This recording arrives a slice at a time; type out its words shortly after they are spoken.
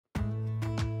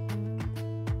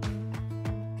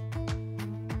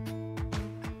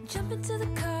Jump into the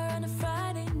car on a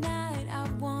Friday night. I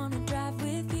wanna drive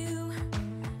with you.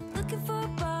 Looking for a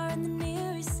bar in the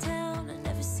nearest town. I've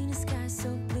never seen a sky so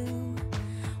blue.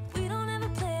 We don't ever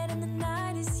play it and the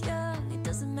night is young. It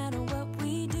doesn't matter what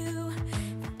we do.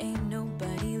 There ain't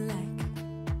nobody like,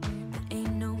 there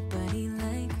ain't nobody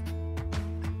like.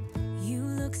 You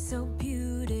look so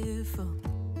beautiful,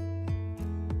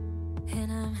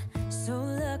 and I'm so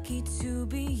lucky to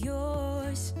be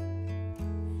yours.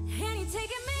 And you're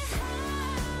taking me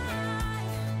high.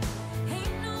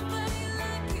 Ain't nobody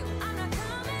like you. I'm not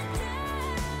coming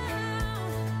down.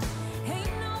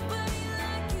 Ain't nobody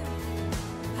like you.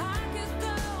 I could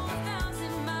go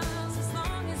 1,000 miles as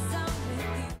long as I'm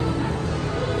with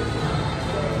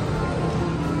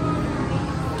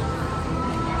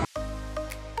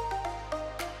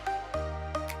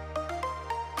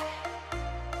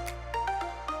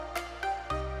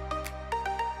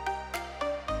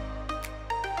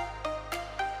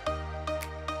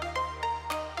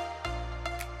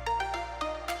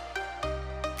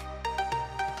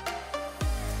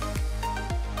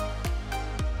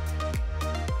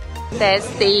There's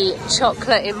the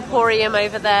chocolate emporium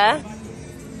over there.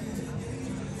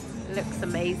 Looks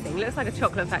amazing. Looks like a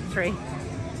chocolate factory.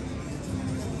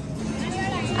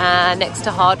 Next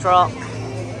to Hard Rock.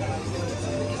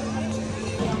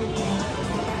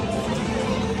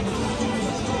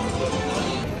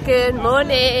 Good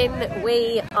morning.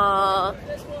 We are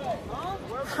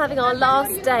having our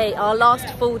last day, our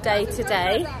last full day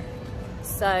today.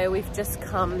 So we've just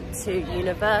come to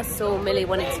Universal. Millie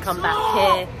wanted to come back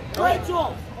here.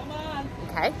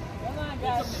 Okay.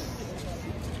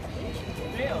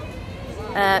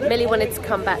 Millie wanted to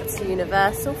come back to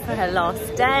Universal for her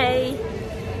last day.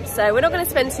 So we're not going to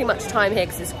spend too much time here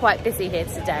because it's quite busy here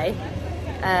today.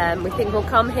 We think we'll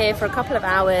come here for a couple of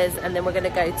hours and then we're going to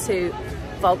go to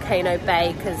Volcano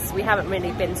Bay because we haven't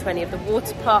really been to any of the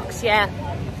water parks yet.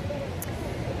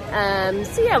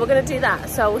 So yeah, we're going to do that.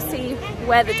 So we'll see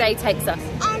where the day takes us.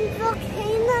 And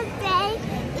Volcano Bay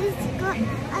is got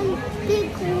a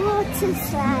big water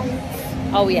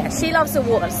slide. Oh yeah, she loves a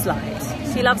water slide.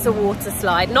 She loves a water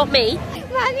slide, not me.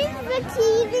 Mummy's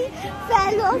bikini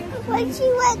fell off when she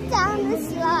went down the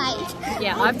slide.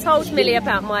 Yeah, I've told Millie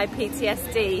about my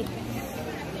PTSD.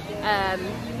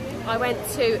 I went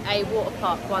to a water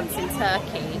park once in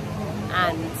Turkey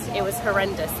and it was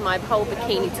horrendous. My whole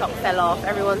bikini top fell off,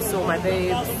 everyone saw my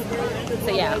boobs.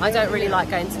 So yeah, I don't really like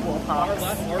going to water parks,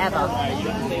 ever.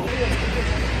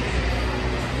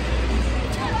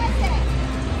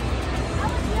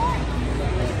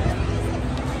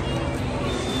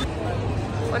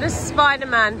 What is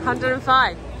Spider-Man?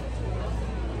 105.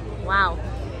 Wow.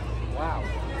 Wow.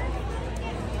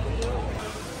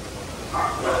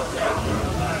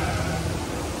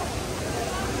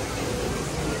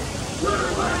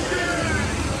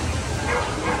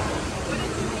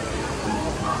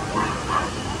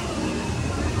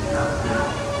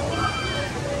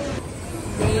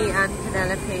 Me and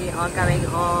Penelope are going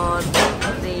on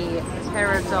the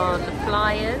Pterodon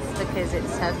Flyers because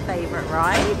it's her favourite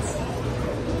ride.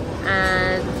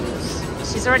 And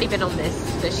she's already been on this,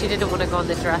 but she didn't want to go on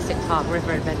the Jurassic Park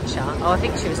River Adventure. Oh, I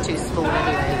think she was too small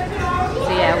anyway. So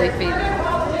yeah, we've been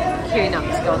queuing up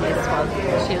to go on this one.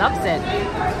 She loves it.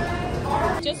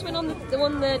 Just went on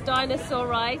the dinosaur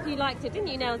ride. You liked it, didn't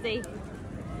you, Nelsie?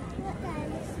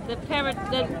 The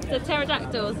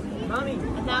pterodactyls.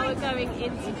 And now we're going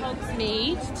into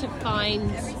Hogsmeade to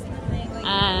find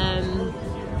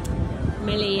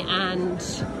Millie and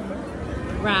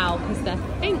Raoul because I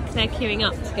think they're queuing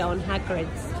up to go on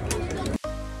Hagrid's.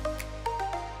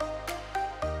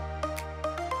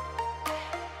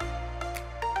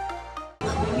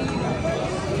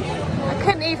 I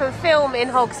couldn't even film in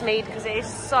Hogsmeade because it is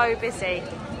so busy.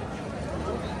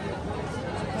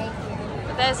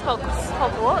 But there's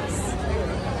Hogwarts.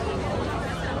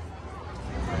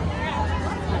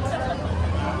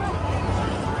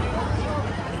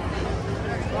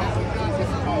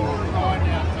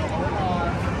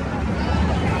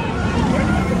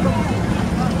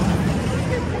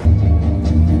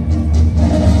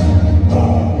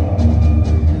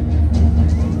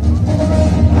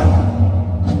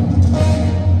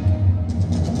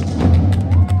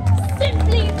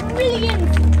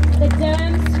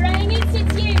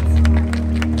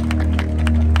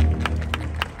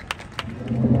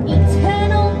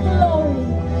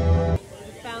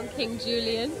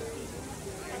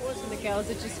 The girls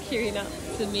are just queuing up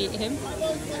to meet him.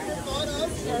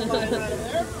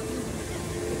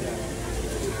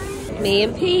 Me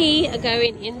and P are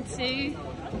going into...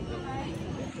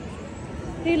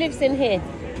 Who lives in here?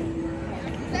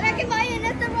 But I can buy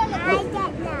another roller. I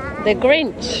don't know. The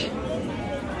Grinch.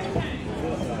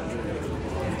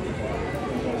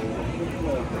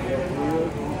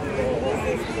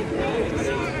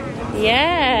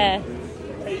 Yeah.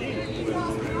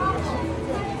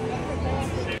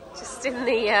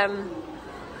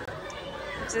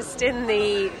 Just in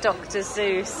the Dr.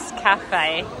 Seuss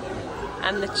cafe,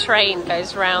 and the train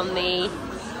goes round the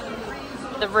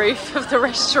roof of the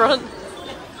restaurant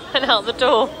and out the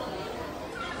door.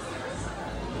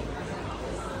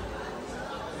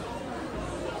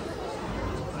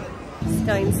 It's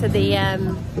going to the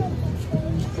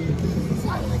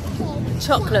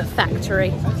chocolate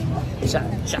factory.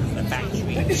 Chocolate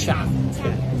factory.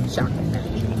 Chocolate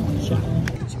factory.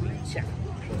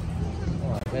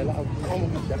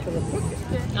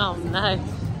 Oh no.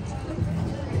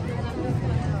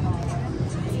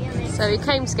 So we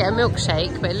came to get a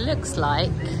milkshake, but it looks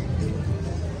like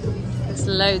there's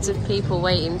loads of people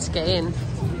waiting to get in.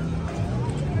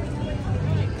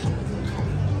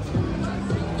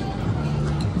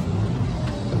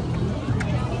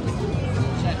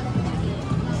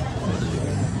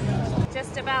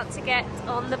 Just about to get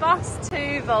on the bus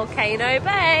to Volcano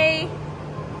Bay.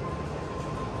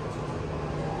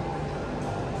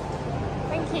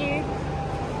 Thank you.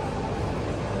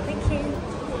 Thank you.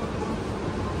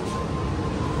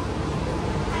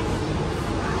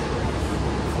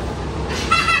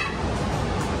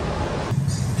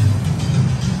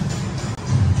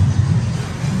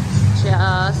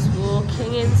 Just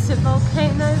walking into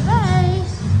Volcano Bay.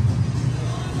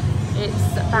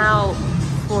 It's about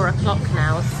 4 o'clock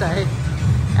now, so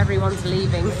everyone's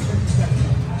leaving.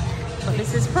 But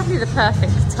this is probably the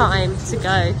perfect time to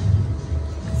go.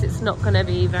 It's not going to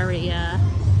be very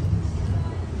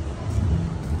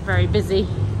busy.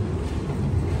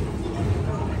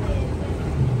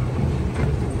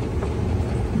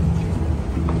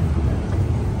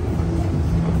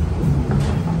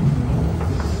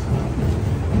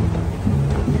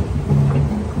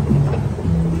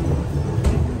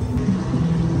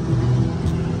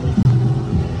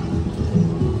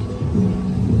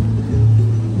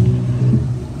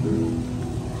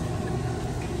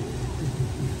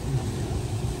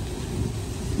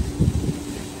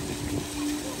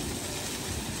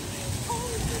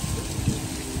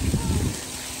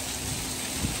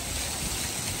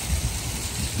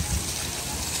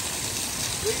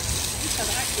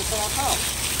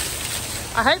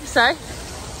 I hope so.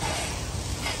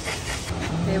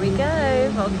 Here we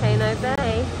go, Volcano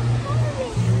Bay.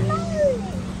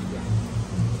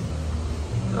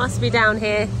 Must be down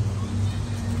here.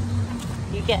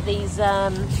 You get these,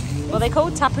 what are they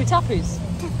called? Tapu tapus.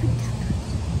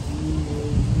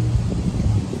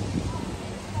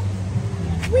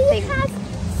 We have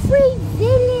free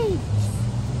village.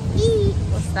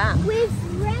 What's that? With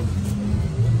red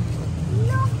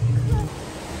locker.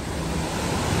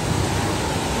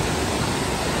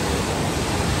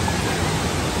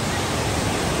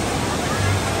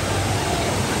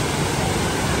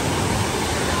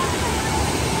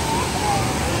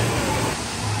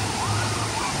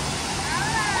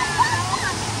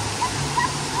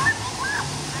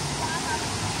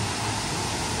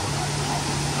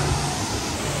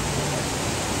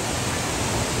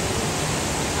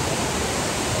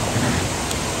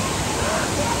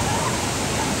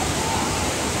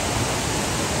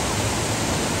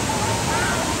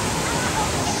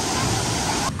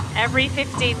 Every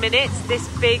 15 minutes, this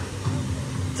big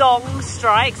dong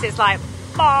strikes. It's like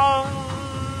bong,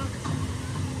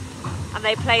 and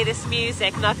they play this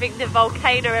music, and I think the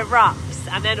volcano erupts,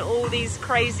 and then all these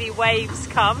crazy waves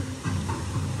come.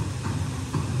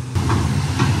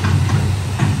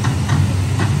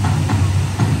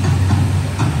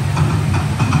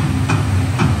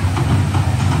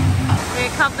 Here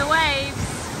come the waves.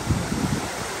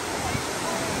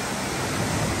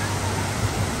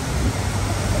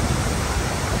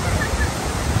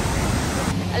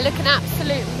 Look, an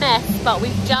absolute mess, but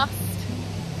we've just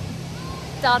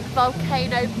done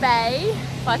Volcano Bay.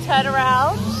 If I turn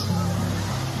around,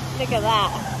 look at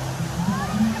that.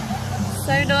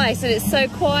 So nice, and it's so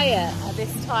quiet at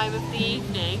this time of the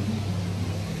evening.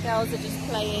 Girls are just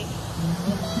playing.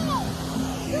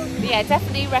 But yeah,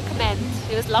 definitely recommend.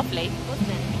 It was lovely, wasn't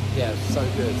it? Yeah, it was so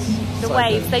good. The so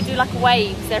waves, good. they do like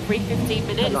waves every 15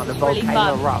 minutes. And like the it's really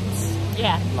volcano fun. erupts.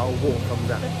 Yeah. Like a water comes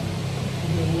out.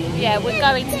 Yeah, we're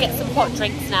going to get some hot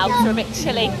drinks now because we're a bit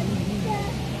chilly.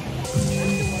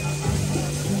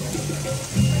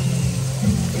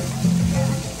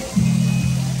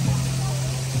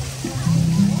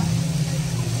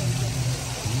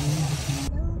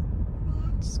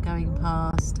 Just going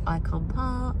past Icon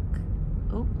Park.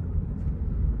 Oh.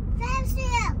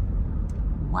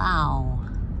 Wow.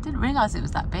 Didn't realise it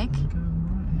was that big.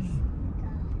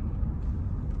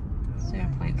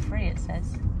 0.3 it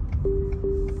says.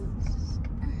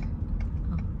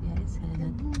 Oh, yeah, it's here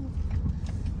then.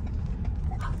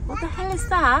 What the hell is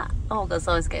that? Oh, that's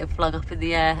always getting flung up in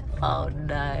the air. Oh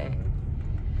no.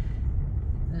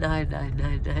 No, no, no,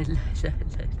 no, no, no, no.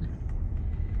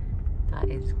 That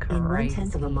is crazy. In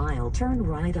 1/10 of a mile, turn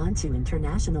right onto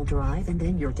International Drive and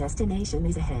then your destination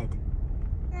is ahead.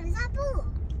 There's that ball.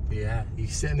 Yeah, you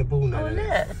sit in the ball now and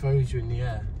it throws you in the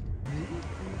air.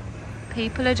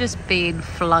 People are just being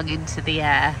flung into the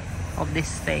air on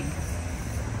this thing.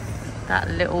 That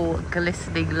little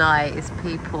glistening light is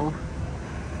people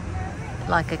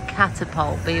like a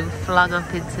catapult being flung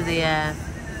up into the air.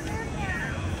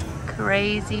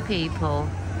 Crazy people.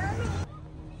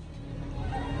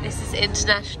 This is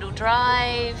International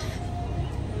Drive.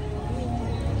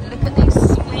 Look at these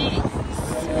swings.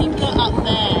 People are up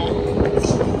there.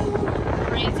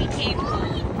 Crazy people.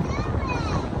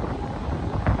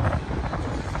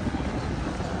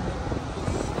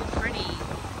 Pretty.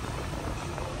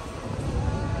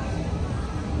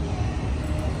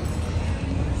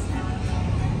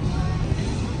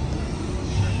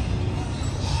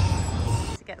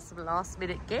 To get some last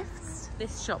minute gifts.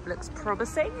 This shop looks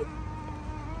promising.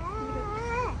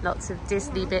 Lots of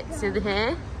Disney bits in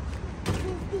here.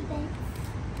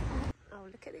 Oh,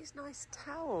 look at these nice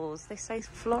towels. They say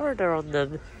Florida on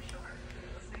them.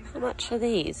 How much are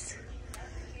these?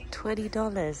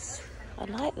 $20. I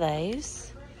like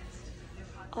those.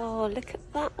 Oh, look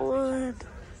at that one.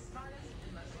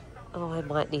 Oh, I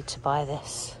might need to buy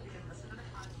this.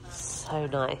 So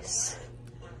nice.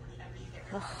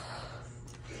 Oh.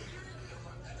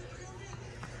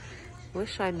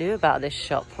 Wish I knew about this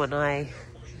shop when I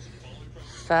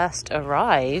first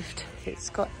arrived. It's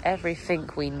got everything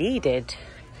we needed.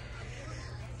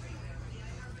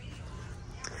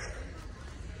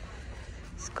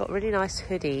 It's got really nice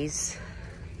hoodies.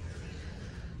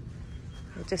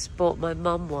 I just bought my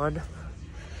mum one.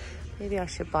 Maybe I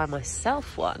should buy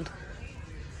myself one.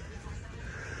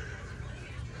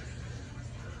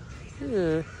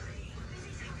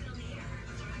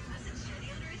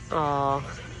 Oh,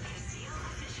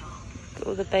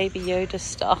 all the Baby Yoda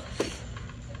stuff.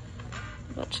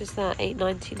 How much is that?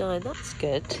 $8.99. That's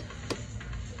good.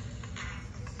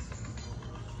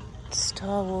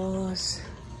 Star Wars.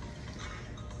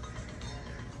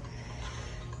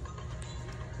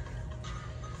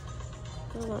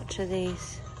 How much are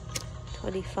these?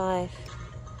 $25.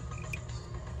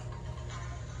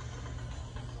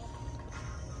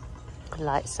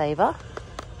 Lightsaber.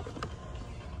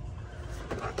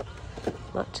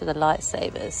 Much of the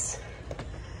lightsabers.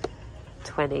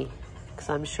 $20. Because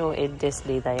I'm sure in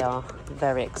Disney they are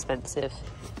very expensive.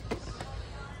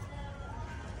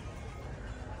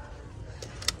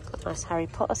 Got nice Harry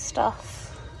Potter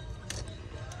stuff.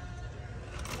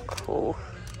 Cool.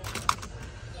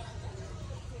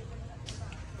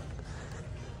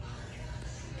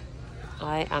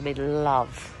 I am in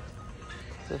love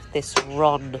with this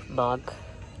Ron mug.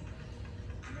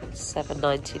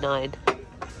 $7.99.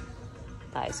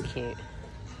 That is cute.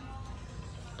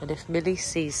 And if Millie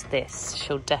sees this,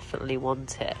 she'll definitely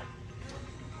want it.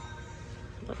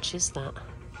 How much is that?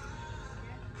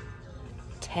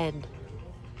 10.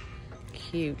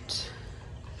 Cute.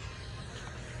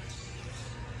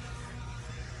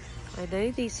 I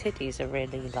know these hoodies are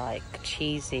really like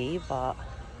cheesy, but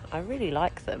I really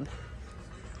like them.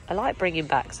 I like bringing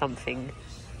back something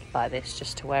like this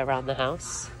just to wear around the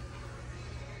house.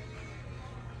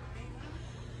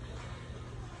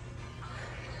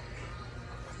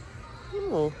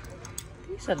 Oh,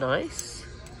 these are nice.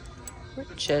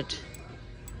 Richard.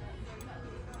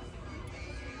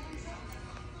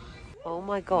 Oh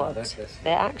my god,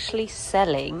 they're actually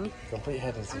selling Come put your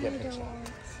head in to get a picture.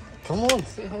 Come on,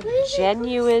 put your head in.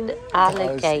 genuine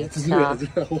alligator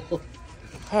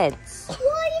heads.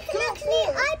 Oh, you can actually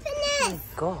open it.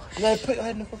 Gosh. No, put your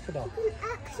head in the crocodile. You can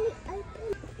actually open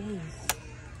it.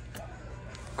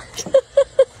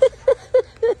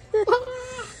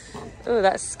 Oh,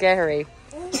 that's scary.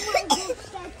 Oh my gosh,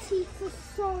 their teeth are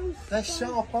so They're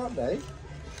sharp, aren't they?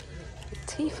 The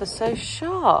teeth are so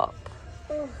sharp.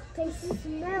 Oh, can you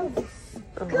smell this?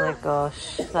 Oh my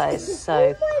gosh, that is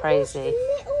so crazy.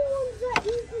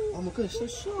 Oh my gosh, they're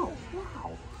sharp.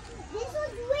 Wow. This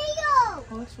one's real.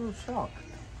 Oh, that's real sharp.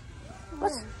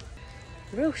 What?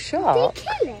 Real sharp? They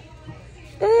kill it.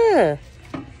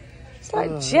 Ugh. It's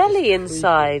like jelly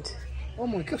inside. Oh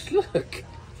my gosh, look.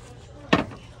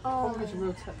 Oh, It's a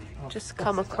real tail. Oh, Just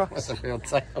come across. that's a real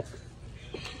tail. Ugh.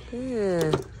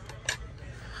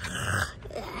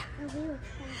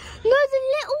 no, the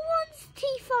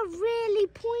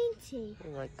teeth.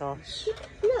 Oh my gosh.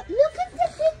 Look at the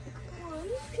big one.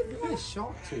 Look at his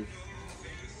shark tooth.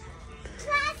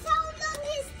 That's how long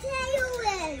his tail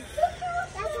is.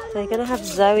 They're gonna have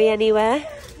Zoe anywhere?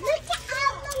 Look at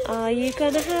how long. Are you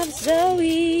gonna have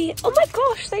Zoe? Oh my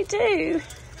gosh, they do.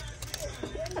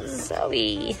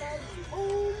 Zoe.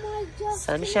 Oh my God.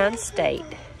 Sunshine State.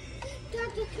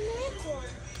 Daddy, come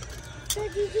here.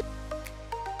 Daddy,